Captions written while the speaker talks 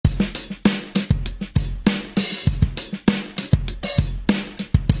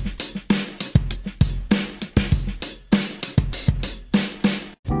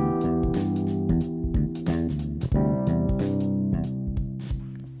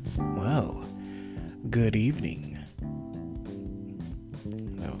Good evening.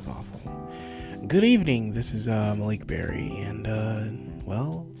 That was awful. Good evening. This is Malik Berry, and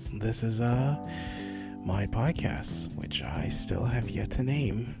this is my podcast, which I still have yet to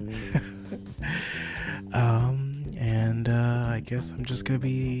name. I guess I'm just gonna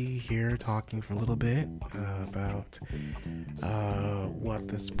be here talking for a little bit about what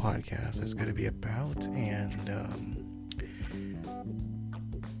this podcast is gonna be about, and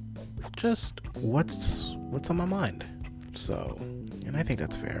just what's on my mind. So, and I think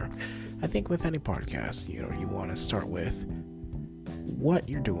that's fair. I think with any podcast, you want to start with what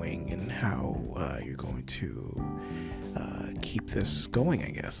you're doing and how you're going to keep this going,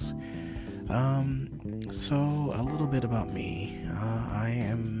 I guess. So a little bit about me. I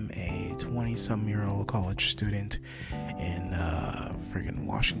am a 20-some-year-old college student in friggin'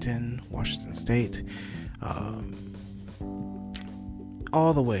 Washington State.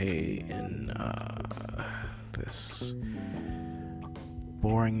 All the way in this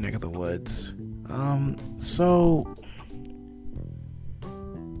boring neck of the woods. So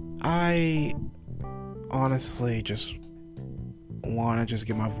I honestly just want to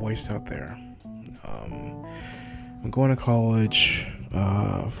get my voice out there. I'm going to college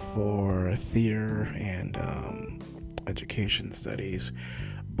for theater and education studies,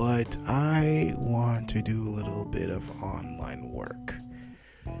 but I want to do a little bit of online work.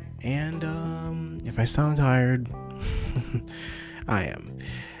 And if I sound tired, I am.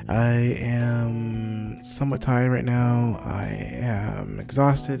 I am somewhat tired right now. I am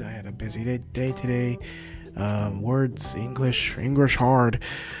exhausted. I had a busy day today. Words, English hard.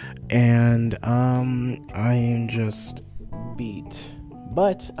 And I am just beat.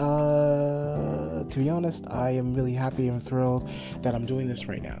 But to be honest, I am really happy and thrilled that I'm doing this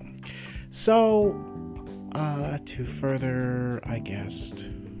right now. So, to further,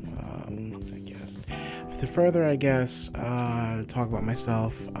 talk about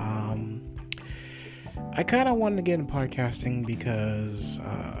myself. I kind of wanted to get into podcasting because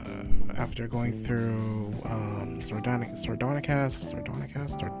after going through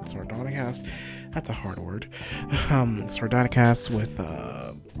Sardonicast, that's a hard word. Sardonicast with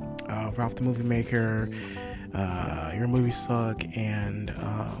Ralph the Movie Maker, Your Movies Suck, and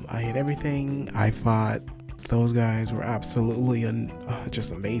I Hate Everything. I thought those guys were absolutely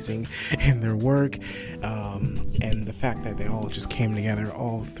just amazing in their work, and the fact that they all just came together,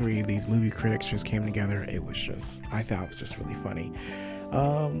 all three of these movie critics just came together, I thought it was just really funny,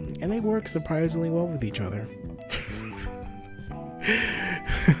 and they work surprisingly well with each other.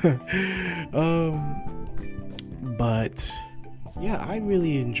 But yeah, I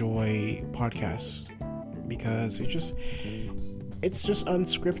really enjoy podcasts because it's just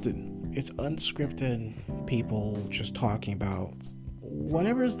unscripted. It's unscripted people just talking about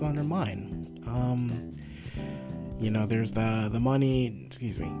whatever's on their mind. There's the money.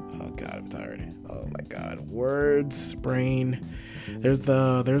 Excuse me. Oh God, I'm tired. Oh my God, words, brain. There's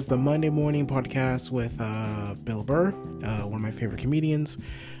the Monday morning podcast with Bill Burr, one of my favorite comedians.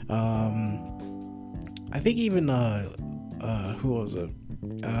 I think even who was it?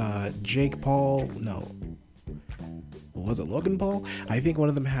 Jake Paul? No. Was it Logan Paul? I think one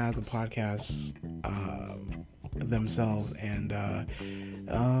of them has a podcast themselves, and I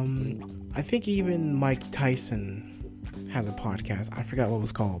think even Mike Tyson has a podcast. I forgot what it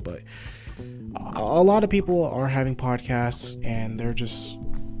was called, but a lot of people are having podcasts, and they're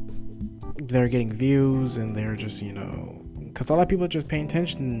getting views, and they're just because a lot of people are just paying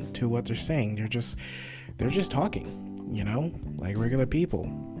attention to what they're saying. They're just talking, like regular people.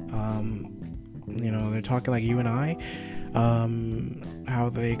 They're talking like you and I, how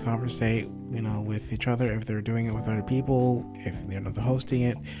they conversate, with each other, if they're doing it with other people, if they're hosting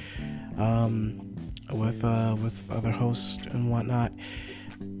it, with other hosts and whatnot.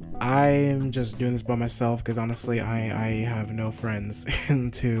 I am just doing this by myself because honestly, I have no friends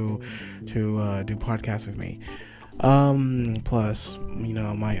to do podcasts with me. Plus,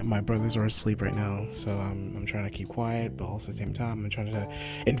 my brothers are asleep right now, so I'm trying to keep quiet, but also at the same time, I'm trying to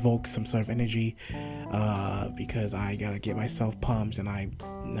invoke some sort of energy, because I gotta get myself pumped, and I'm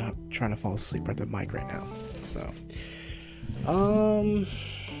not trying to fall asleep at the mic right now. So,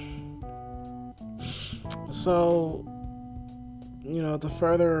 to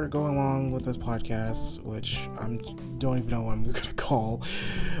further go along with this podcast, which I don't even know what I'm gonna call,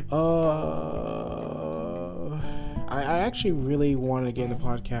 I actually really wanted to get into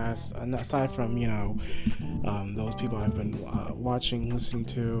podcasts, and aside from those people I've been listening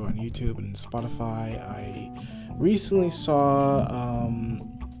to on YouTube and Spotify. I recently saw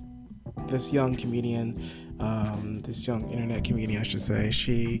this young comedian, this young internet comedian, I should say.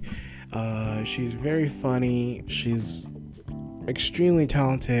 She She's very funny. She's extremely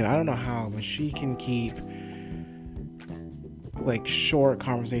talented. I don't know how, but she can keep like short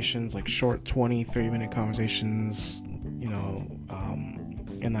conversations, like short 20-30 minute conversations,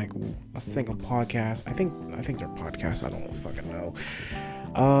 in like a single podcast. I think they're podcasts. I don't fucking know.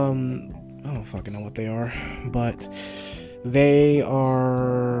 I don't fucking know what they are, but they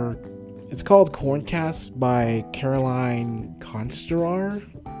are. It's called Corncast by Caroline Consterar.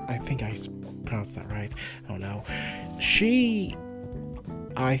 I think I pronounced that right. I don't know. She,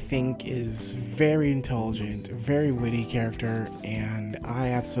 I think, is very intelligent, very witty character, and I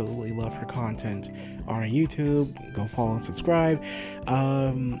absolutely love her content on YouTube. Go follow and subscribe.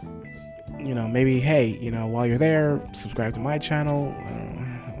 Maybe, hey, while you're there, subscribe to my channel.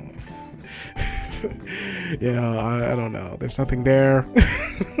 I don't know. There's something there.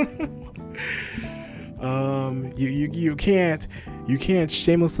 You can't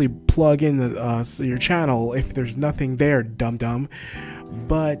shamelessly plug in your channel if there's nothing there, dum-dum.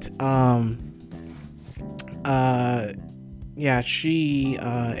 But she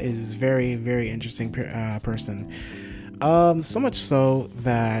is very, very interesting person. So much so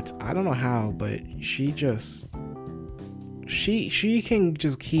that I don't know how, but she can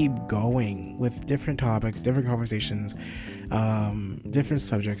just keep going with different topics, different conversations, different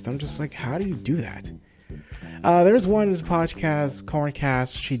subjects. I'm just like, how do you do that? There's one podcast,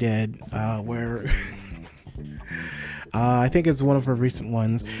 Corncast, she did, where I think it's one of her recent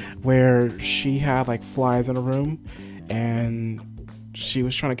ones, where she had like flies in a room and she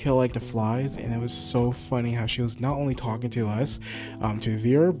was trying to kill like the flies, and it was so funny how she was not only talking to us, to the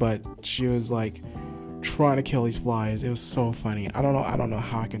viewer, but she was like trying to kill these flies. It was so funny. I don't know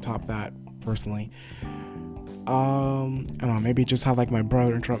how I can top that personally. I don't know, maybe just have like my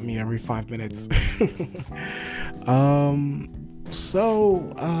brother interrupt me every 5 minutes. So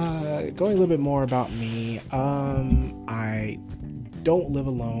going a little bit more about me. I don't live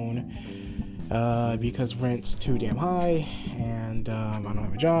alone because rent's too damn high, and I don't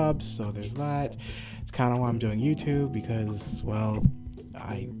have a job, so there's that. It's kind of why I'm doing YouTube, because, well,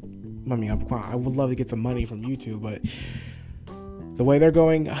 I would love to get some money from YouTube, but the way they're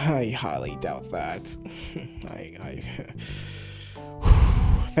going, I highly doubt that.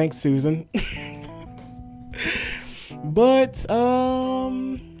 Thanks, Susan. But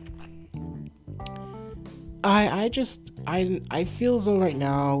I feel as though right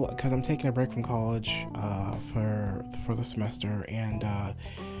now, because I'm taking a break from college for the semester, and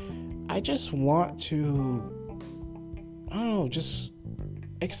I just want to, I don't know, just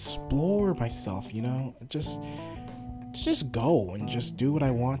explore myself, just go and just do what I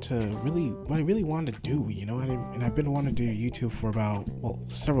really want to do, and I've been wanting to do YouTube for about,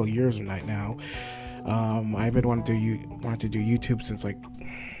 several years right now. I've been wanting to do YouTube since like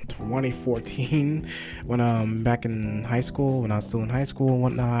 2014, when back in high school, when I was still in high school and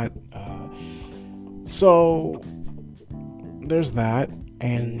whatnot. So there's that.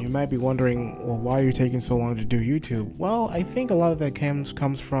 And you might be wondering, well, why are you taking so long to do YouTube? Well, I think a lot of that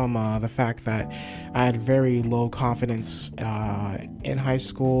comes from the fact that I had very low confidence in high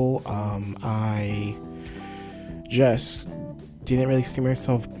school. I just didn't really see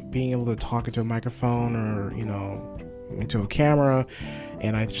myself being able to talk into a microphone or, into a camera.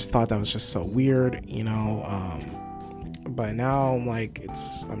 And I just thought that was just so weird, But now I'm like,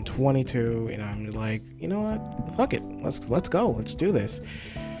 I'm 22, and I'm like, you know what? Fuck it. Let's go. Let's do this.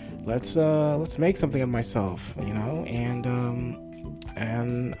 Let's make something of myself, and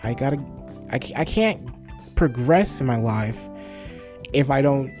I can't progress in my life if I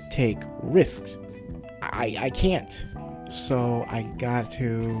don't take risks. I can't. So I got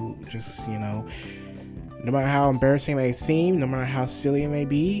to just, no matter how embarrassing it may seem, no matter how silly it may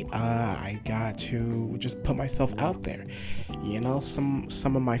be, I got to just put myself out there.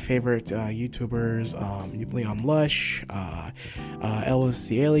 Some of my favorite YouTubers, Leon Lush, Elvis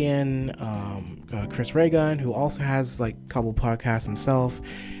the Alien, Chris Raygun, who also has like a couple podcasts himself,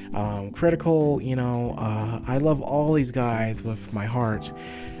 Critical, I love all these guys with my heart,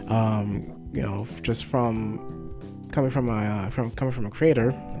 just coming from a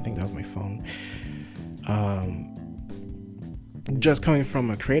creator. I think that was my phone. Just coming from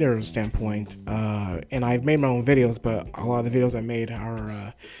a creator standpoint, and I've made my own videos, but a lot of the videos I made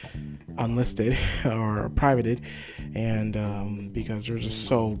are unlisted or privated, and because they're just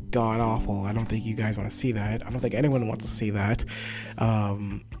so god awful. I don't think you guys want to see that. I don't think anyone wants to see that.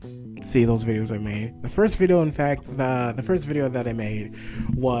 See those videos I made. The first video, in fact, the first video that I made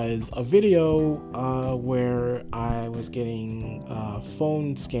was a video where I was getting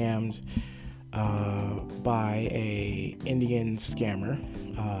phone scammed by a Indian scammer.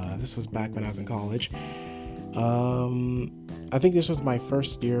 This was back when I was in college. I think this was my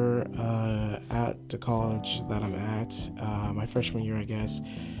first year at the college that I'm at. My freshman year, I guess.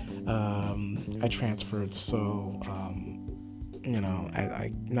 I transferred, so I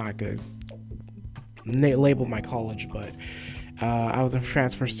not good label my college, but I was a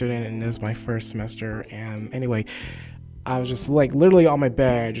transfer student, and this was my first semester. And anyway, I was just like literally on my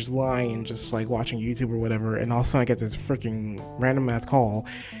bed, just lying, just like watching YouTube or whatever, and all of a sudden I get this freaking random ass call.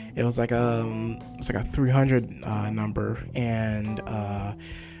 It was like it's like a 300 number, and I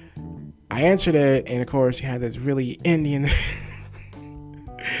answered it, and of course he had this really Indian,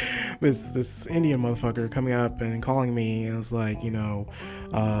 this Indian motherfucker coming up and calling me, and it was like,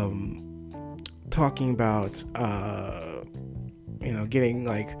 talking about getting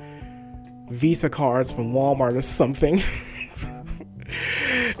like Visa cards from Walmart or something.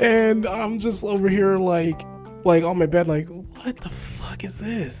 And I'm just over here like on my bed, like, what the fuck is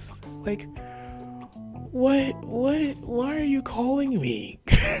this? Like, what why are you calling me?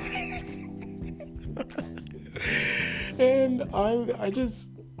 And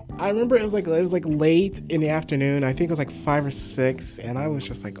I remember it was like late in the afternoon. I think it was like 5 or 6, and I was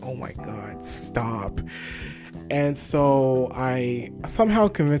just like, oh my god, stop. And so I somehow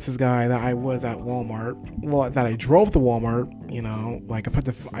convinced this guy that I was at Walmart. Well, that I drove to Walmart. Like I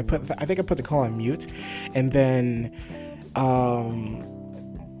think I put the call on mute, and then,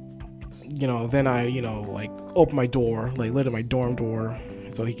 then I like opened my door, like lit my dorm door,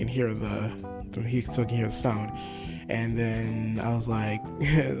 so he can hear the sound. And then I was like,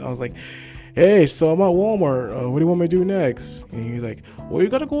 hey, so I'm at Walmart. What do you want me to do next? And he's like, well, you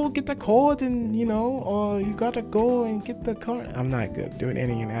gotta go get the card, and you gotta go and get the card. I'm not good doing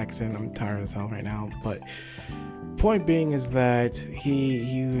any accent. I'm tired as hell right now. But point being is that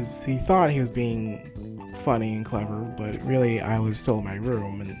he thought he was being funny and clever, but really I was still in my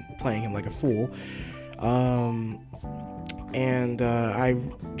room and playing him like a fool. And I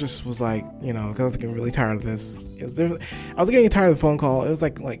just was like, because I was getting really tired of this. I was getting tired of the phone call. It was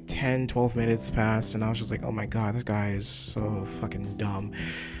like 10, 12 minutes passed, and I was just like, oh my god, this guy is so fucking dumb.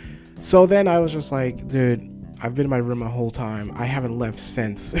 So then I was just like, dude, I've been in my room the whole time. I haven't left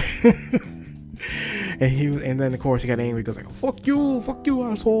since. And then of course he got angry. He goes like, fuck you,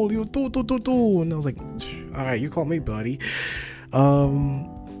 asshole, you do. And I was like, all right, you call me buddy.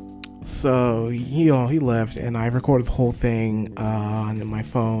 So he left, and I recorded the whole thing on my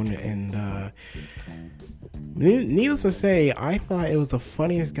phone, and needless to say, I thought it was the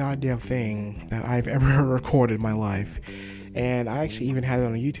funniest goddamn thing that I've ever recorded in my life. And I actually even had it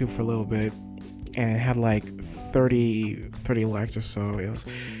on YouTube for a little bit, and it had like 30 likes or so. It was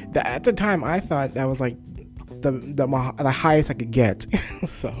at the time I thought that was like the highest I could get.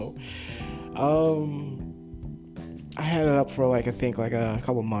 So I had it up for I think a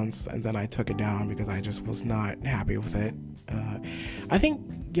couple months, and then I took it down because I just was not happy with it. I think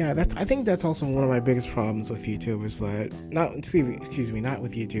that's also one of my biggest problems with YouTube, is that not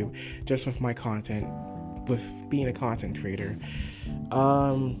with YouTube, just with my content, with being a content creator.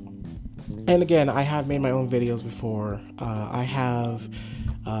 And again, I have made my own videos before. I have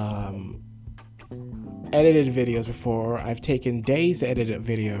edited videos before. I've taken days to edit a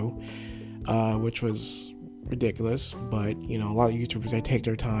video, which was ridiculous, but a lot of YouTubers, they take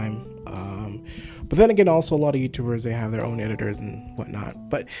their time. But then again, also a lot of YouTubers, they have their own editors and whatnot.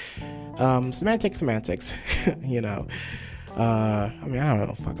 But semantics. I mean, I don't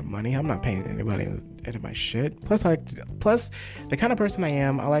know fucking money. I'm not paying anybody to edit my shit. Plus the kind of person I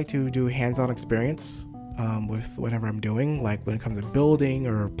am, I like to do hands-on experience with whatever I'm doing, like when it comes to building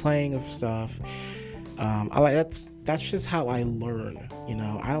or playing of stuff. That's just how I learn.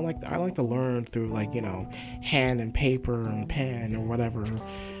 I like to learn through hand and paper and pen or whatever,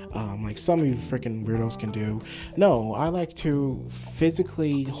 like some of you freaking weirdos can do. No, I like to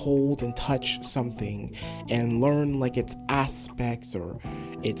physically hold and touch something and learn its aspects, or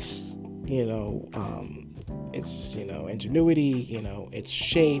its ingenuity, its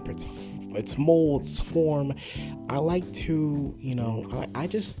shape, its mold, its form. I like to, I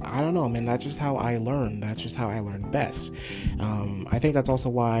don't know, man. That's just how I learn. That's just how I learn best. I think that's also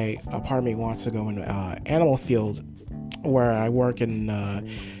why a part of me wants to go in animal field, where I work and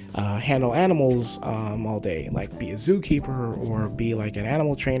handle animals all day, like be a zookeeper or be like an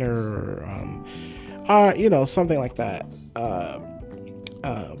animal trainer, or something like that.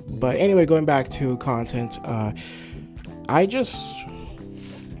 But anyway, going back to content, I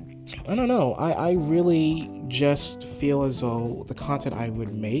don't know. I really just feel as though the content I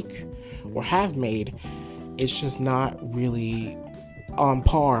would make or have made is just not really on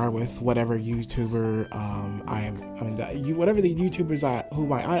par with whatever YouTuber whatever the YouTubers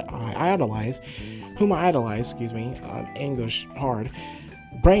whom I idolize, excuse me, English hard,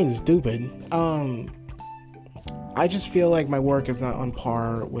 brain's stupid. I just feel like my work is not on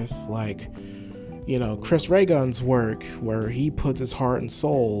par with, like, Chris Ray Gun's work, where he puts his heart and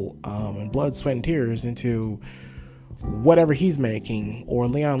soul and blood, sweat, and tears into whatever he's making, or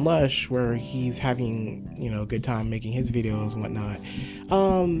Leon Lush, where he's having a good time making his videos and whatnot.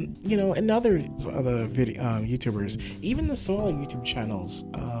 And other video YouTubers, even the smaller YouTube channels,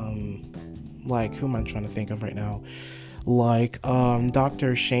 like, who am I trying to think of right now? Like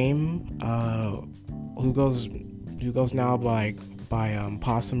Dr. Shame, who goes now by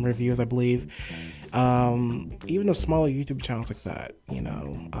Possum Reviews, I believe. Even the smaller YouTube channels like that,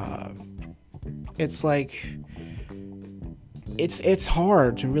 it's like it's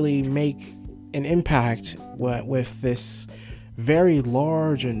hard to really make an impact with this very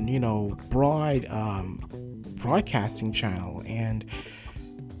large and broad broadcasting channel. And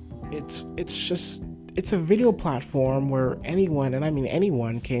it's a video platform where anyone, and I mean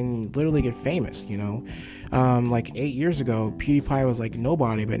anyone, can literally get famous. Like 8 years ago, PewDiePie was like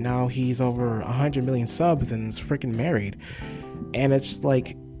nobody, but now he's over 100 million subs and is freaking married. And it's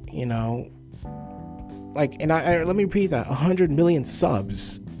like, and I let me repeat that, 100 million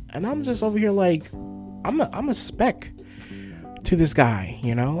subs, and I'm just over here like, I'm a speck to this guy.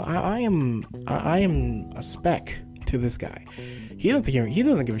 I am a speck to this guy. He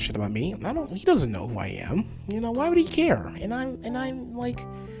doesn't give a shit about me. He doesn't know who I am. Why would he care? And I'm like,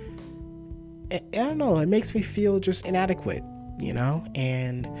 I don't know. It makes me feel just inadequate,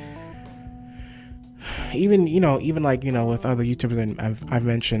 and even with other YouTubers that I've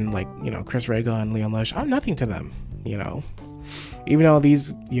mentioned, like, Chris Ray Gun, Leon Lush, I'm nothing to them, even though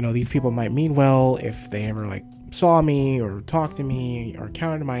these people might mean well if they ever like saw me or talked to me or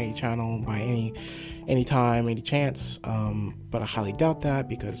counted my channel by any time, any chance, but I highly doubt that,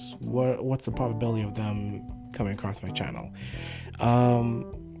 because what's the probability of them coming across my channel?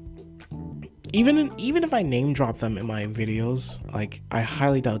 Even if I name drop them in my videos, like, I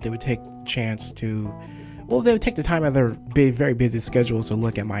highly doubt they would take the chance to, they would take the time out of their very busy schedules to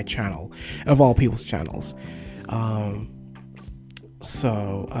look at my channel, of all people's channels. And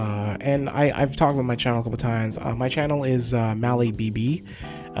I've talked about my channel a couple times. My channel is Mally BB,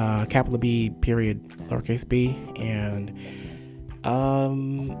 capital B, period, lowercase b, and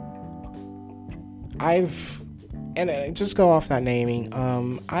just go off that naming.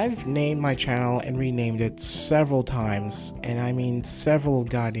 I've named my channel and renamed it several times, and I mean several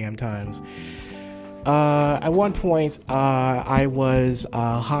goddamn times. At one point, I was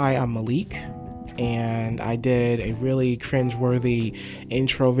hi, I'm Malik, and I did a really cringeworthy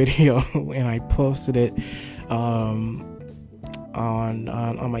intro video, and I posted it on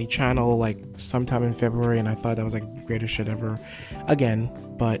my channel like sometime in February, and I thought that was like the greatest shit ever again,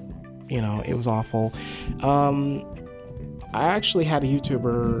 but it was awful. I actually had a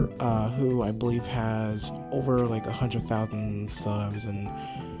YouTuber who I believe has over like 100,000 subs and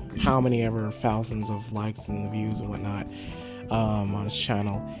how many ever thousands of likes and views and whatnot on his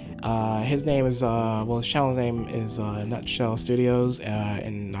channel. His name is his channel's name is Nutshell Studios,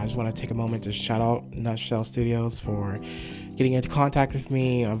 and I just want to take a moment to shout out Nutshell Studios for getting into contact with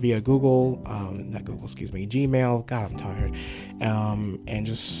me via Gmail. God, I'm tired. And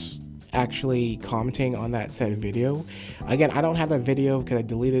just actually commenting on that said video. Again, I don't have that video because I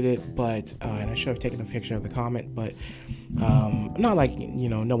deleted it, but and I should have taken a picture of the comment, but not like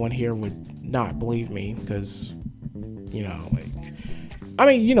no one here would not believe me, because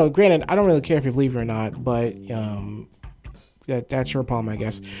granted, I don't really care if you believe it or not, but that's your problem, I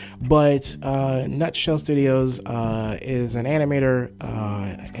guess. But Nutshell Studios is an animator,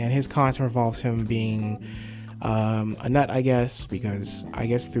 and his content involves him being a nut, I guess, because I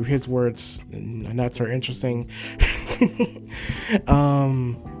guess through his words, nuts are interesting.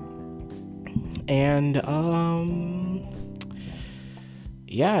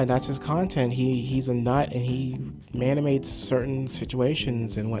 Yeah, that's his content. He's a nut, and he animates certain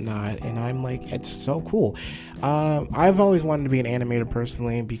situations and whatnot, and I'm like, it's so cool. I've always wanted to be an animator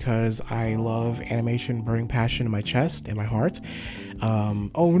personally, because I love animation burning passion in my chest and my heart.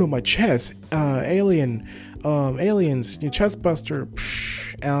 My chest, aliens, your chest buster.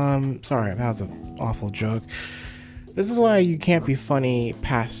 Sorry, that was an awful joke. This is why you can't be funny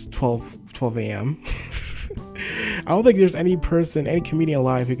past 12 a.m. I don't think there's any comedian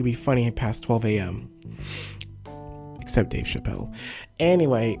alive who could be funny past 12 a.m. except Dave Chappelle.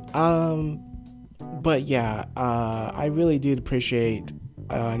 Anyway, but yeah, I really did appreciate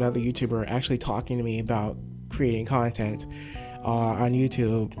another YouTuber actually talking to me about creating content. on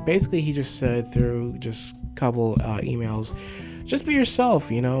YouTube. Basically, he just said through just a couple emails, just be yourself,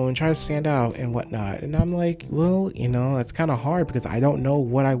 and try to stand out and whatnot. And I'm like, well, it's kind of hard because I don't know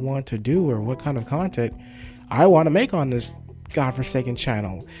what I want to do or what kind of content I want to make on this godforsaken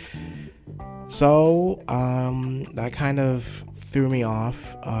channel. So that kind of threw me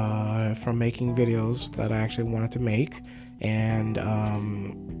off from making videos that I actually wanted to make. And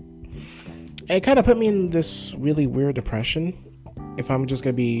it kind of put me in this really weird depression, if I'm just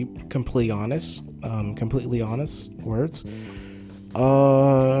going to be completely honest words.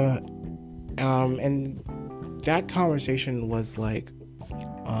 And that conversation was like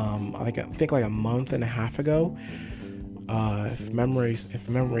I think like a month and a half ago, if memory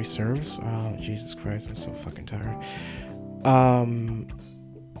serves. Oh, Jesus Christ, I'm so fucking tired.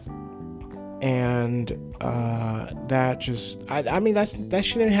 And that just I mean that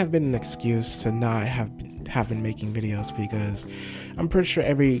shouldn't have been an excuse to not have been making videos, because I'm pretty sure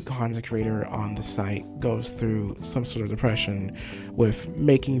every content creator on the site goes through some sort of depression with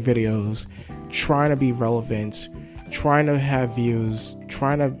making videos, trying to be relevant, trying to have views,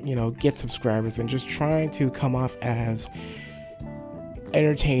 trying to get subscribers, and just trying to come off as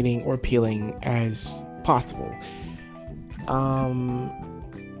entertaining or appealing as possible.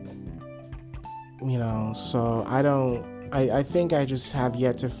 So I think I just have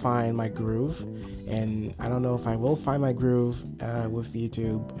yet to find my groove, and I don't know if I will find my groove with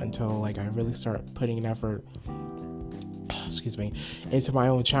YouTube until I really start putting an effort into my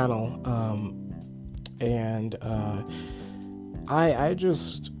own channel. I'm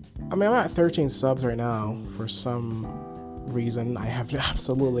at 13 subs right now. For some reason, I have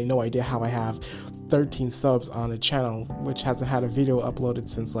absolutely no idea how I have 13 subs on a channel which hasn't had a video uploaded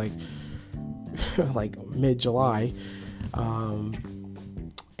since like mid-July.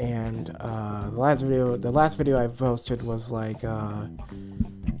 The last video I posted was it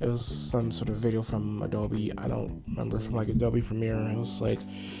was some sort of video from Adobe. I don't remember, from Adobe Premiere. It was like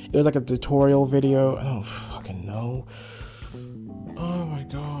a tutorial video. I don't fucking know. Oh my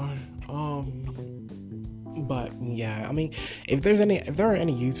god. But yeah, I mean, if there are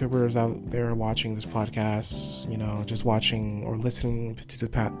any YouTubers out there watching this podcast, just watching or listening to this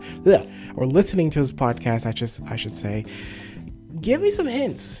podcast, I should say, give me some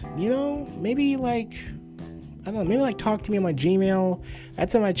hints. Maybe I don't know, maybe talk to me on my Gmail.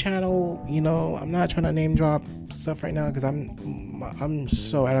 That's in my channel. I'm not trying to name drop stuff right now because I'm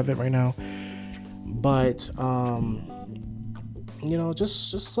so out of it right now. But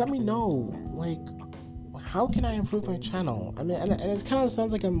just let me know, how can I improve my channel? I mean, and it kind of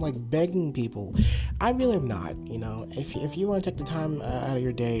sounds like I'm begging people. I really am not. If you want to take the time out of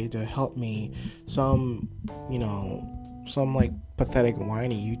your day to help me, some pathetic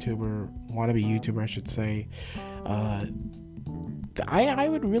wannabe YouTuber, I should say, I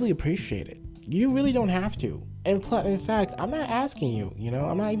would really appreciate it. You really don't have to. And in fact, I'm not asking you.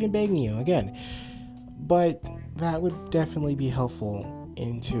 I'm not even begging you again. But that would definitely be helpful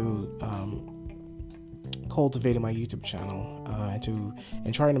into cultivating my YouTube channel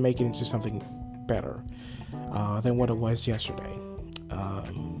and trying to make it into something better than what it was yesterday.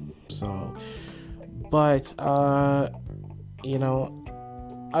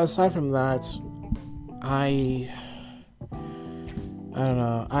 Aside from that, I don't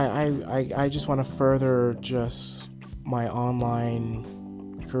know. I just want to further just my online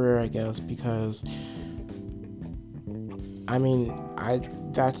career, I guess, because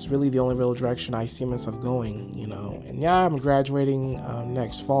that's really the only real direction I see myself going, And yeah, I'm graduating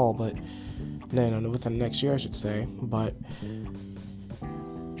next fall, but no, within next year, I should say. But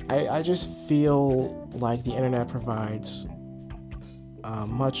I just feel like the internet provides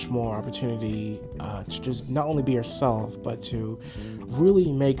much more opportunity to just not only be yourself, but to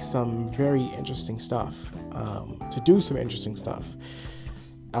really make some very interesting stuff, to do some interesting stuff.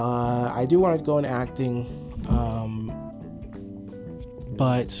 I do want to go in acting,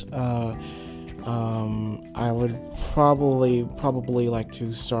 but I would probably like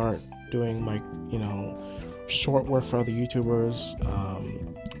to start doing my short work for other YouTubers,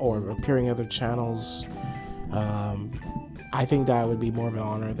 or appearing in other channels. I think that would be more of an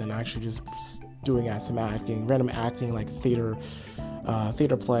honor than actually just doing some acting, random acting, like theater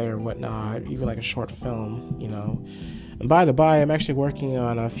play or whatnot, even a short film, And by the by, I'm actually working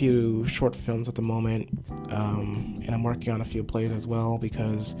on a few short films at the moment, and I'm working on a few plays as well,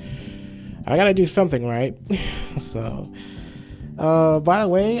 because I gotta do something, right? So, by the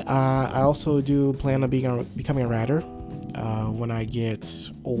way, I also do plan on becoming a writer when I get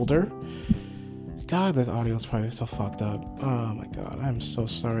older, God, this audio is probably so fucked up. Oh my god, I'm so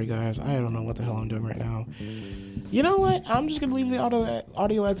sorry, guys. I don't know what the hell I'm doing right now. You know what? I'm just gonna leave the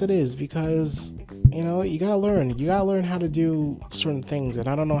audio as it is, because you gotta learn. You gotta learn how to do certain things, and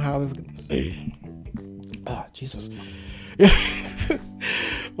I don't know how this. Jesus.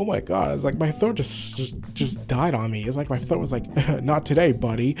 Oh my god, it's like my throat just died on me. It's like my throat was like, not today,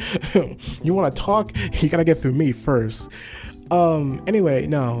 buddy. You want to talk? You gotta get through me first. Anyway,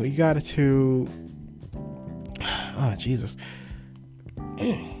 no, you gotta to. Jesus.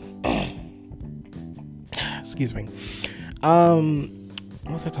 Excuse me.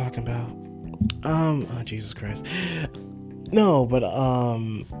 What was I talking about? Jesus Christ. No, but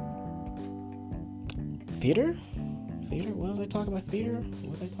theater? What was I talking about? Theater?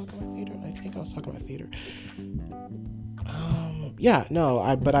 I think I was talking about theater.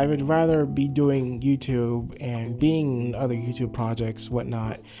 But I would rather be doing YouTube and being in other YouTube projects,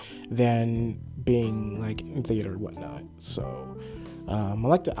 whatnot, than being like in theater, whatnot. So, I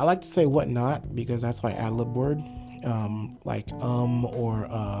like to say whatnot because that's my ad-lib word.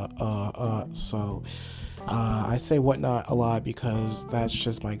 So, I say whatnot a lot because that's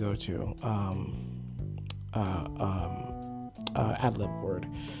just my go-to. Ad-lib word.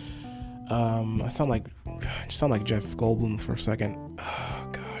 I sound like Jeff Goldblum for a second. Oh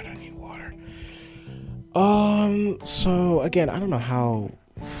god, I need water. So again, I don't know how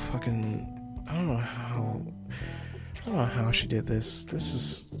she did this.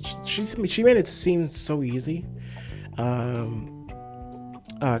 She made it seem so easy. Caroline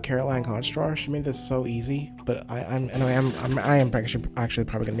Constar, she made this so easy, but I am actually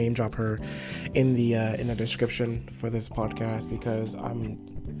probably gonna name drop her in the description for this podcast, because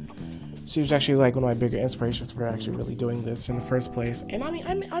she was actually like one of my bigger inspirations for actually really doing this in the first place. And I mean,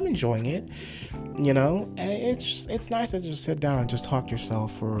 I'm enjoying it, it's nice to just sit down and just talk to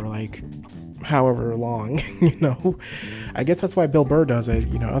yourself for like however long, I guess that's why Bill Burr does it,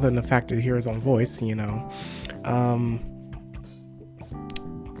 other than the fact that he hears his own voice,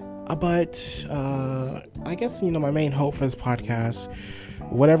 But I guess, my main hope for this podcast,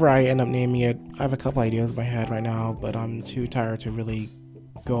 whatever I end up naming it, I have a couple ideas in my head right now, but I'm too tired to really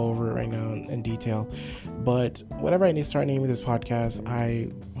go over it right now in detail. But whatever I need to start naming this podcast, I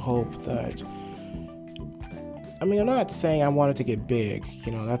hope that, I'm not saying I want it to get big,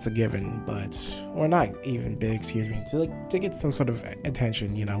 that's a given, or not even big, excuse me, to get some sort of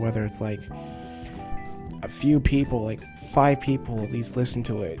attention, whether it's like a few people, like 5 people at least listen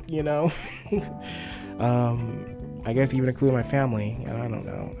to it, I guess even include my family, and I don't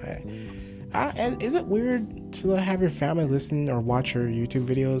know. Is it weird to have your family listen or watch your YouTube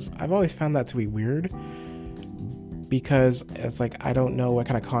videos? I've always found that to be weird, because it's like I don't know what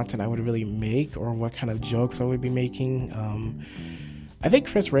kind of content I would really make or what kind of jokes I would be making. I think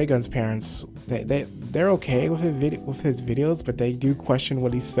Chris Ray Gun's parents, they're okay with his videos, but they do question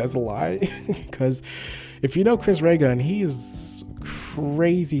what he says a lot. Because if you know Chris Ray Gun, he is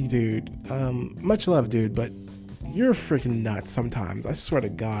crazy, dude. Much love, dude, but you're freaking nuts sometimes. I swear to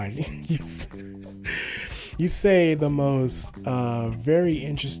God, you say the most very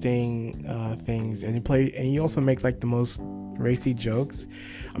interesting things, and you also make like the most racy jokes.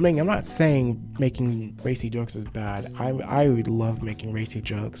 I'm not saying making racy jokes is bad. I would love making racy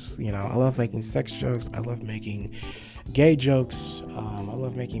jokes. I love making sex jokes. I love making gay jokes. I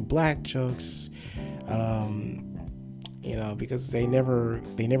love making black jokes. Because they never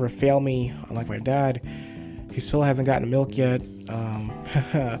fail me. Unlike my dad, he still hasn't gotten milk yet.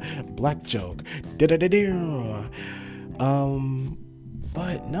 Black joke.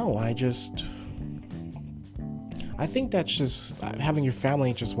 But no, I think that's just having your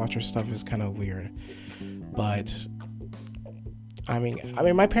family just watch your stuff is kind of weird. But I mean,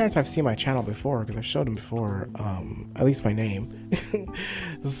 my parents have seen my channel before because I've showed them before, at least my name.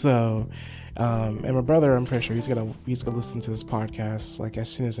 So, and my brother, I'm pretty sure he's gonna listen to this podcast like as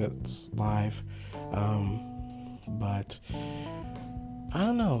soon as it's live. But I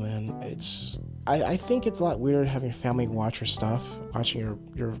don't know, man. I think it's a lot weirder having your family watch your stuff, watching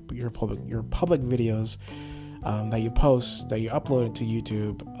your public videos that you post, that you upload to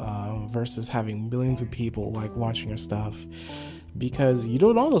YouTube, versus having millions of people like watching your stuff, because you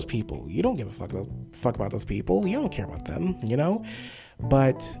don't know those people. You don't give a fuck about those people. You don't care about them,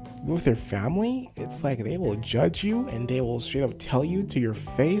 But with your family, it's like they will judge you and they will straight up tell you to your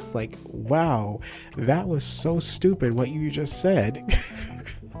face, like, wow, that was so stupid what you just said.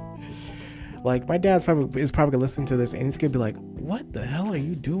 Like, my dad's probably gonna listen to this and he's gonna be like, what the hell are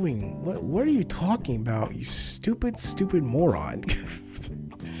you doing? What are you talking about, you stupid moron?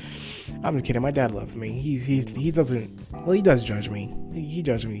 I'm just kidding. My dad loves me. He does judge me. he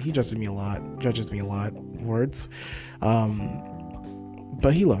judges me a lot. Words.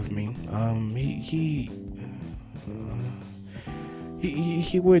 But he loves me.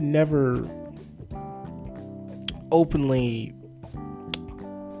 He would never openly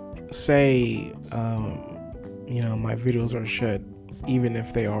say, my videos are shit, even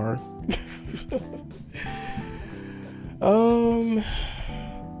if they are.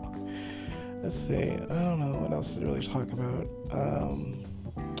 Let's see. I don't know what else to really talk about.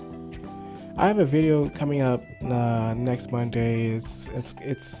 I have a video coming up next Monday.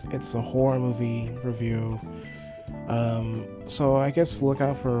 It's a horror movie review. So I guess look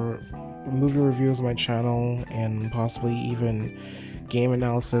out for movie reviews on my channel and possibly even game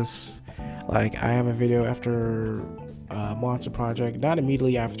analysis. Like, I have a video after Monster Project, not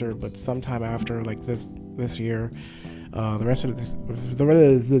immediately after, but sometime after, like this year. The rest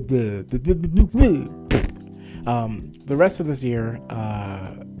of this year,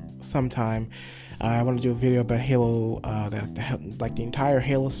 sometime, I want to do a video about Halo, the entire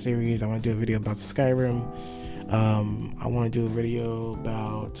Halo series. I want to do a video about Skyrim. I want to do a video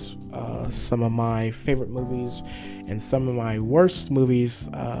about some of my favorite movies and some of my worst movies,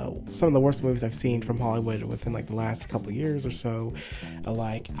 some of the worst movies I've seen from Hollywood within like the last couple of years or so.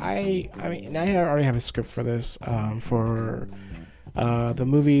 I already have a script for this, for the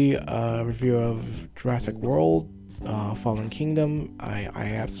movie review of Jurassic World, Fallen Kingdom. I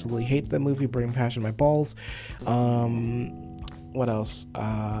absolutely hate that movie, burning passion in my balls. What else?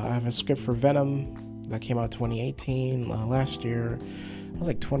 I have a script for Venom that came out 2018, last year. I was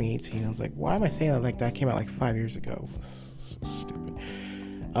like 2018. I was like, why am I saying that like that came out like 5 years ago? It's so stupid.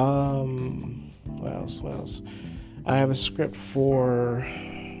 What else? I have a script for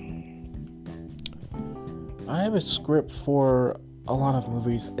a lot of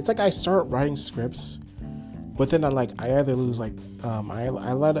movies. It's like I start writing scripts, but then I either lose I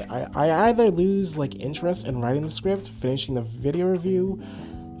either lose like interest in writing the script, finishing the video review,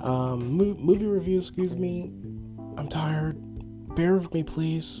 movie review, excuse me. I'm tired. Bear with me,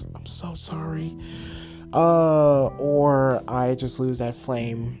 please. I'm so sorry. Or I just lose that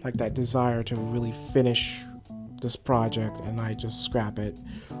flame, like that desire to really finish this project, and I just scrap it,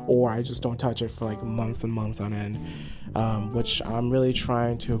 or I just don't touch it for like months and months on end, which I'm really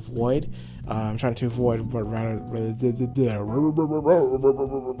trying to avoid. I'm trying to avoid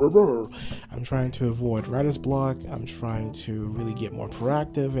writer's block. I'm trying to really get more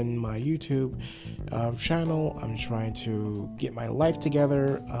proactive in my YouTube channel. I'm trying to get my life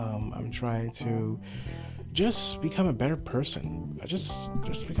together. I'm trying to just become a better person.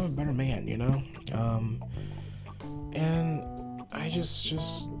 Just become a better man, and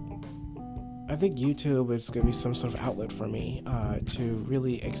I think YouTube is going to be some sort of outlet for me to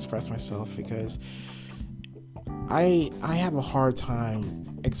really express myself, because I have a hard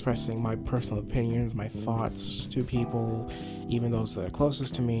time expressing my personal opinions, my thoughts to people, even those that are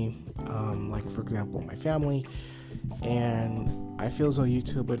closest to me, like, for example, my family. And I feel as though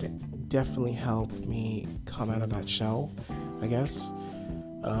YouTube would definitely help me come out of that shell, I guess,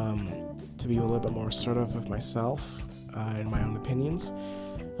 to be a little bit more assertive of myself and my own opinions.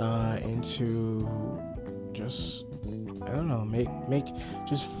 And to just, I don't know,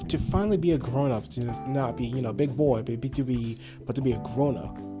 just to finally be a grown-up, to just not be, big boy, but to be a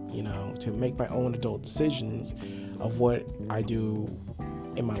grown-up, to make my own adult decisions of what I do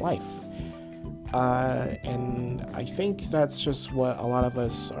in my life. And I think that's just what a lot of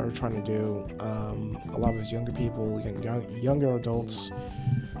us are trying to do. A lot of us younger people, younger adults,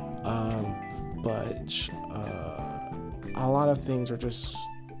 but a lot of things are just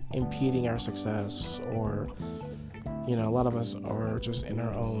impeding our success, or a lot of us are just in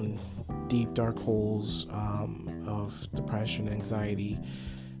our own deep dark holes of depression, anxiety,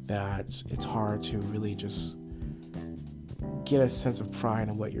 that it's hard to really just get a sense of pride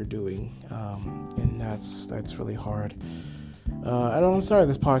in what you're doing, and that's really hard. And I'm sorry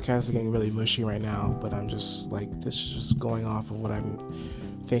this podcast is getting really mushy right now, but I'm just like, this is just going off of what I'm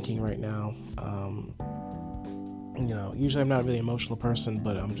thinking right now. Usually I'm not a really emotional person,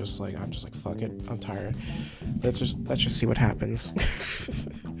 but I'm just like, fuck it, I'm tired. Let's just see what happens.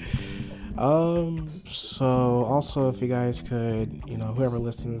 So also, if you guys could, whoever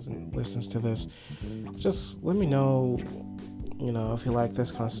listens to this, just let me know, if you like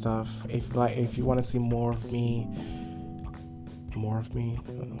this kind of stuff. If you want to see more of me, if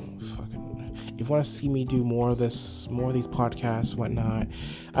you want to see me do more of these podcasts, whatnot.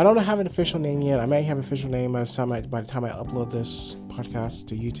 I don't have an official name yet. I might have an official name by the time I upload this podcast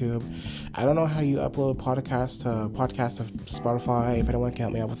to YouTube. I don't know how you upload podcasts to Spotify. If anyone can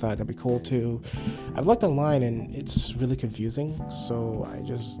help me out with that, that'd be cool too. I've looked online and it's really confusing, so I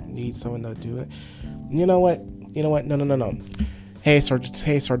just need someone to do it. You know what? No. Hey,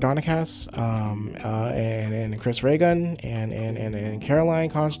 Sardonicast, and Chris Reagan, and Caroline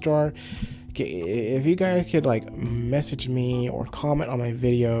Kostar. If you guys could like message me or comment on my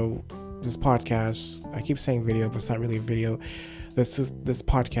video, this podcast. I keep saying video, but it's not really a video. This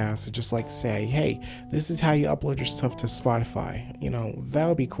podcast is just like say, hey, this is how you upload your stuff to Spotify. You know, that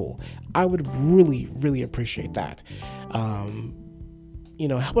would be cool. I would really, really appreciate that. You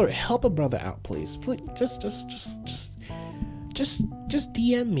know, help a brother out, please. Just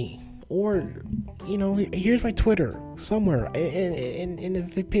DM me, or you know, here's my Twitter somewhere in the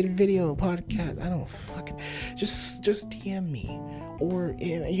video podcast. I don't fucking just DM me, or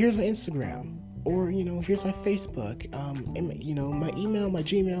here's my Instagram, or you know, here's my Facebook. And, you know, my email, my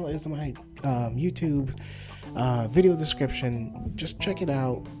Gmail is my YouTube's video description. Just check it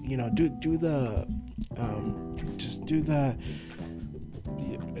out. You know, do the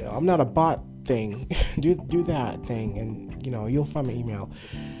I'm not a bot thing. do that thing, and you know, you'll find my email.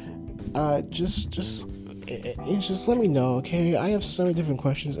 Just let me know, okay? I have so many different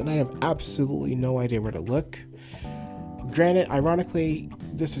questions, and I have absolutely no idea where to look. Granted, ironically,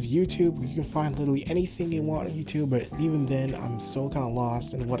 this is YouTube. You can find literally anything you want on YouTube, but even then, I'm so kind of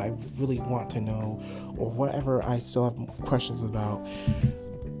lost in what I really want to know, or whatever I still have questions about.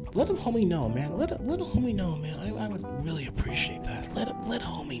 Let a homie know, man. Let a homie know, man. I would really appreciate that. Let a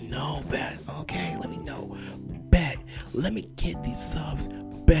homie know, bet. Okay, let me know, bet. Let me get these subs,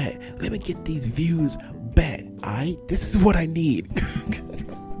 bet. Let me get these views, bet. This is what I need.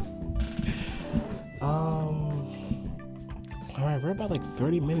 Alright, we're about like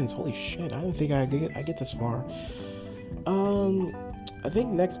 30 minutes. Holy shit! I didn't think I get this far. I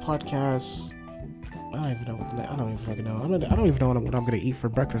think next podcast. I don't even fucking know. I don't even know what I'm gonna eat for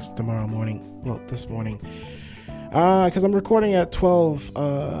breakfast tomorrow morning. Well, this morning. Because I'm recording at 12,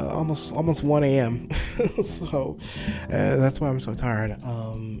 almost 1 a.m. So that's why I'm so tired.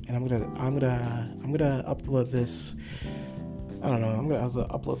 And I'm gonna upload this. I don't know. I'm gonna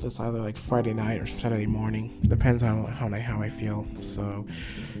upload this either like Friday night or Saturday morning. Depends on how I feel. So,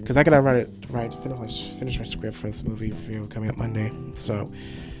 because I gotta finish my script for this movie review coming up Monday. So,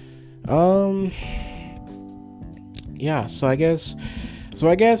 yeah. So I guess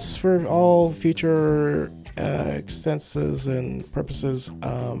for all future extenses and purposes,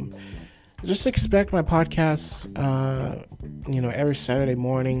 just expect my podcasts, every Saturday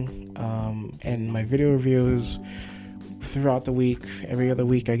morning, and my video reviews throughout the week, every other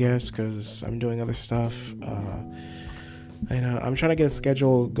week, I guess, because I'm doing other stuff. I'm trying to get a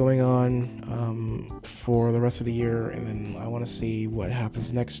schedule going on for the rest of the year, and then I want to see what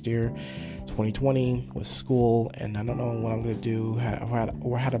happens next year, 2020, with school, and I don't know what I'm going to do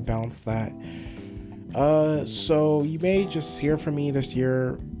or how to balance that. So you may just hear from me this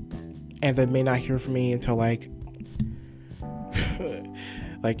year, and then may not hear from me until like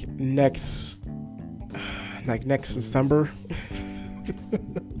next December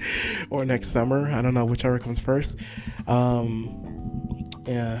or next summer. I don't know, whichever comes first. I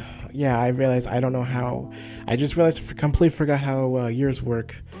realized I don't know how. I just realized I completely forgot how years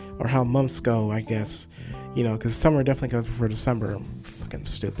work, or how months go, I guess. You know, because summer definitely comes before December. I'm fucking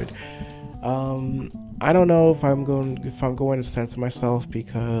stupid. I don't know if I'm going to censor myself,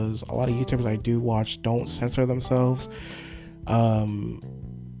 because a lot of YouTubers I do watch don't censor themselves.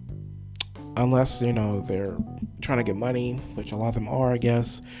 Unless, you know, they're trying to get money, which a lot of them are, I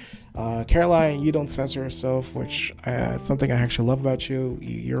guess. Caroline, you don't censor yourself, which something I actually love about you.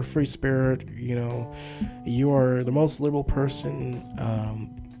 You're a free spirit, you know. You are the most liberal person,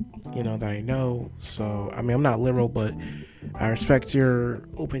 that I know. So, I mean, I'm not liberal, but I respect your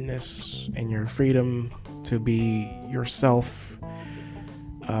openness and your freedom to be yourself,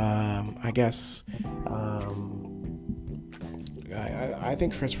 I guess. I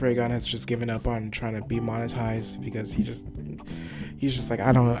think Chris Reagan has just given up on trying to be monetized, because he's just like,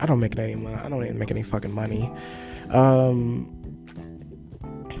 I don't make any money. I don't even make any fucking money.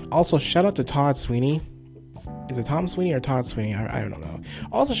 Also, shout out to Todd Sweeney. Is it Tom Sweeney or Todd Sweeney? I don't know.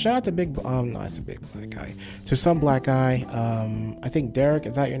 Also, shout out to it's a big black guy. To some black guy. I think Derek,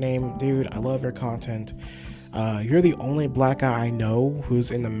 is that your name? Dude, I love your content. You're the only black guy I know who's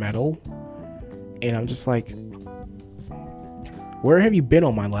in the metal. And I'm just like, where have you been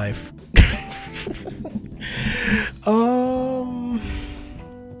all my life?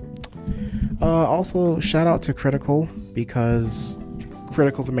 Also, shout out to Critical, because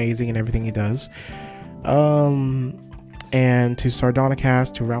Critical's amazing in everything he does. and to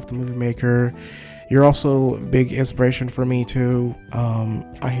Sardonicast, to Ralph the Movie Maker. You're also a big inspiration for me too.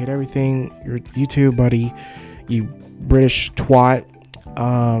 I hate everything. You're YouTube, buddy. You British twat.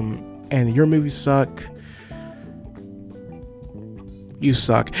 And your movies suck. You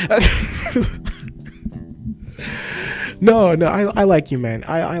suck. No, I like you, man.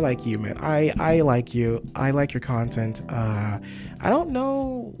 I like you, man. I like you. I like your content. I don't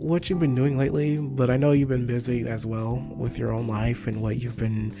know what you've been doing lately, but I know you've been busy as well with your own life and what you've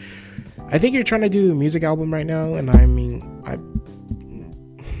been. I think you're trying to do a music album right now, and I mean,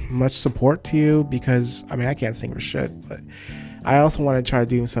 much support to you, because I mean, I can't sing for shit, but I also want to try to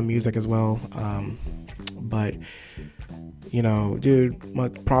do some music as well. But you know, dude,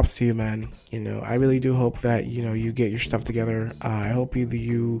 much props to you, man. You know, I really do hope that, you know, you get your stuff together. I hope you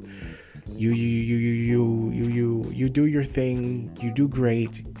do your thing. You do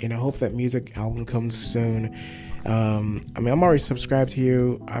great, and I hope that music album comes soon. I mean, I'm already subscribed to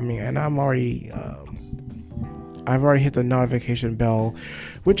you. I mean, and I've already hit the notification bell,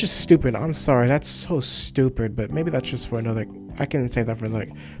 which is stupid. I'm sorry, that's so stupid. But maybe that's just for another. I can say that for like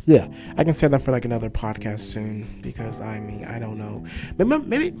another podcast soon, because I mean, I don't know.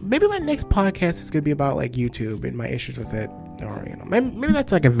 Maybe my next podcast is gonna be about like YouTube and my issues with it, or you know, maybe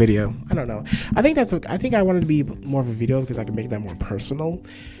that's like a video. I don't know. I think I wanted to be more of a video because I can make that more personal,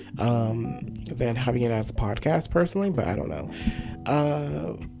 than having it as a podcast personally. But I don't know.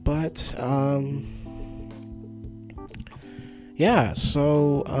 Yeah,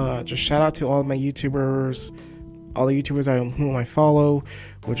 so just shout out to all of my YouTubers, all the YouTubers whom I follow,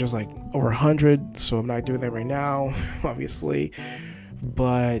 which is like over 100, so I'm not doing that right now, obviously,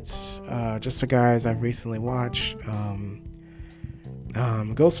 but just the guys I've recently watched.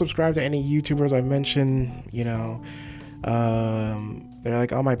 Go subscribe to any YouTubers I mentioned. You know, they're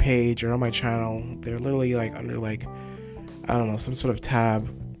like on my page or on my channel. They're literally like under like, I don't know, some sort of tab,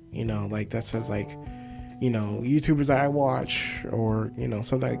 you know, like that says like, you know, YouTubers that I watch, or, you know,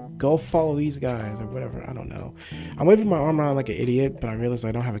 something like, go follow these guys or whatever. I don't know. I'm waving my arm around like an idiot, but I realize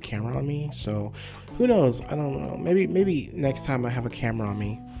I don't have a camera on me. So who knows? I don't know. Maybe next time I have a camera on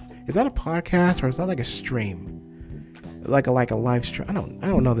me. Is that a podcast or is that like a stream? Like a live stream? I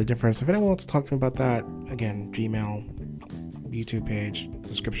don't know the difference. If anyone wants to talk to me about that, again, Gmail, YouTube page,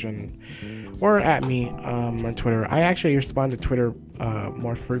 description, or at me on Twitter. I actually respond to Twitter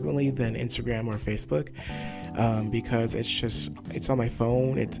more frequently than Instagram or Facebook, because it's on my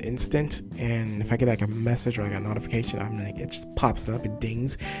phone, it's instant, and if I get like a message or like a notification, I'm like, it just pops up, it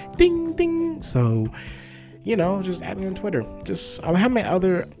dings, ding ding. So, you know, just add me on Twitter. I'll have my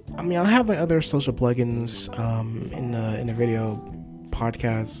other social plugins in the video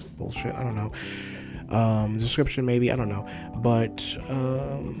podcast bullshit. I don't know. Description maybe, I don't know, but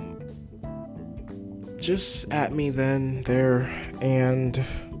just at me then there. And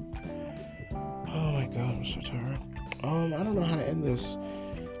oh my god, I'm so tired. I don't know how to end this.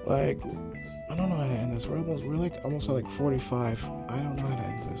 Like, I don't know how to end this. We're like almost at like 45. I don't know how to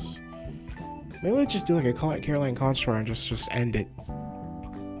end this. Maybe let's just do like a Caroline Constantine and just end it.